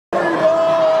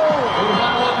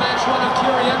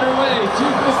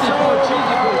254,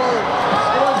 Cheesy Boots.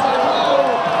 Scores by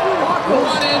Blue.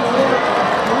 One in for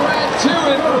Red, two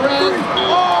in for Red.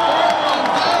 Everyone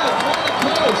good for the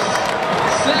coast.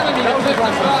 70 to 55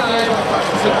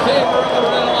 in favor of the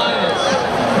Red Alliance.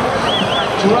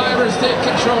 Drivers take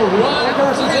control, 1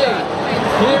 versus 8.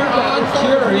 Here on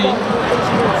Curie,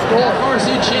 FRC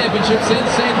Championships in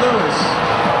St. Louis.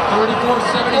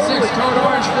 34-76, code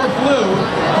orange for Blue.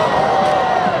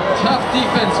 Tough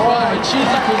defense by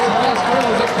Cheesy Boots and Lost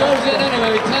Gorillas. It goes in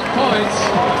anyway, 10 points.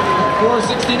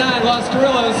 469, Lost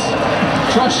Gorillas.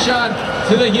 Trust shot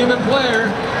to the human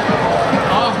player.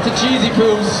 Off to Cheesy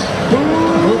Poops.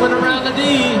 Moving around the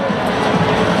D.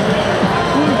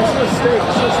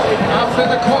 Up in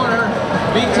the corner.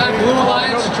 Meantime, Blue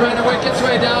Alliance trying to work its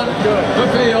way down the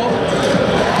field.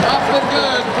 Up and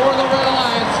good for the Red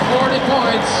Alliance. 40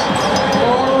 points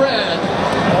for Red.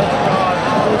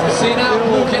 See now,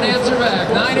 Blue can answer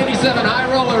back. 987 high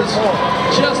rollers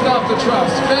just off the truss.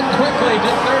 Spin quickly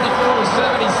to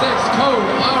 34-76. Code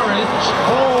orange.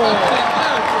 Up and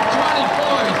good for 20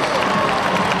 points.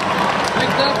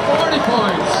 Make that 40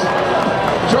 points.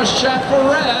 Truss shot for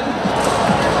Red.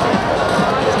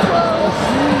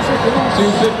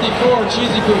 254,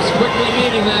 Cheesy Boots quickly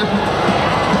meeting them.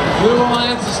 Blue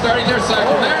Alliance is starting their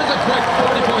cycle. There's a quick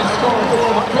 40-point score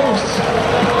for the Coast.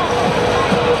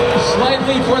 Slight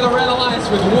lead for the Red Alliance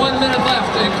with 1 minute left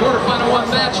in quarterfinal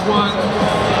 1, match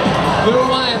 1. Blue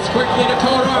Alliance quickly to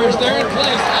code orange. They're in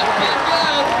place. Up and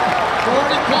good.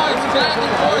 40 points back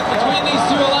and forth between these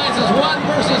two alliances. 1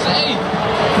 versus 8.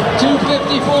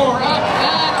 254 up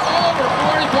and over.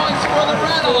 40 points for the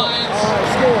Red Alliance.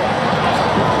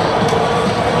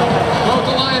 Both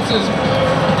alliances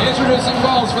introducing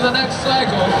balls for the next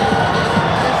cycle.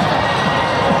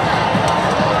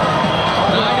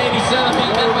 987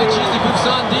 being met by Cheesy Boots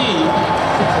on D.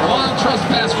 Long trust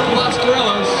pass from Lost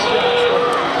Gorillas.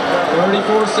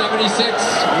 34-76.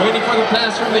 Waiting for the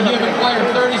pass from the human player.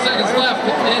 30 seconds left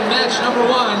in match number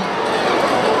 1.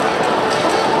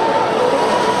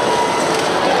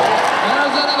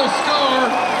 There's another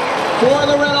score for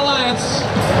the Red Alliance.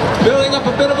 Building up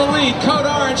a bit of a lead. Code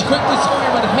orange quickly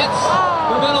scoring but hits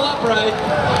the middle upright.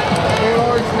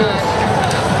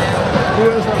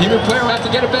 Human player will have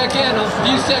to get it back in. A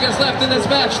few seconds left in this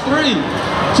match. 3,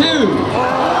 2,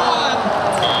 1.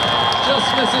 Just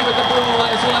missing with the Blue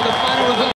Alliance. We'll have the final result.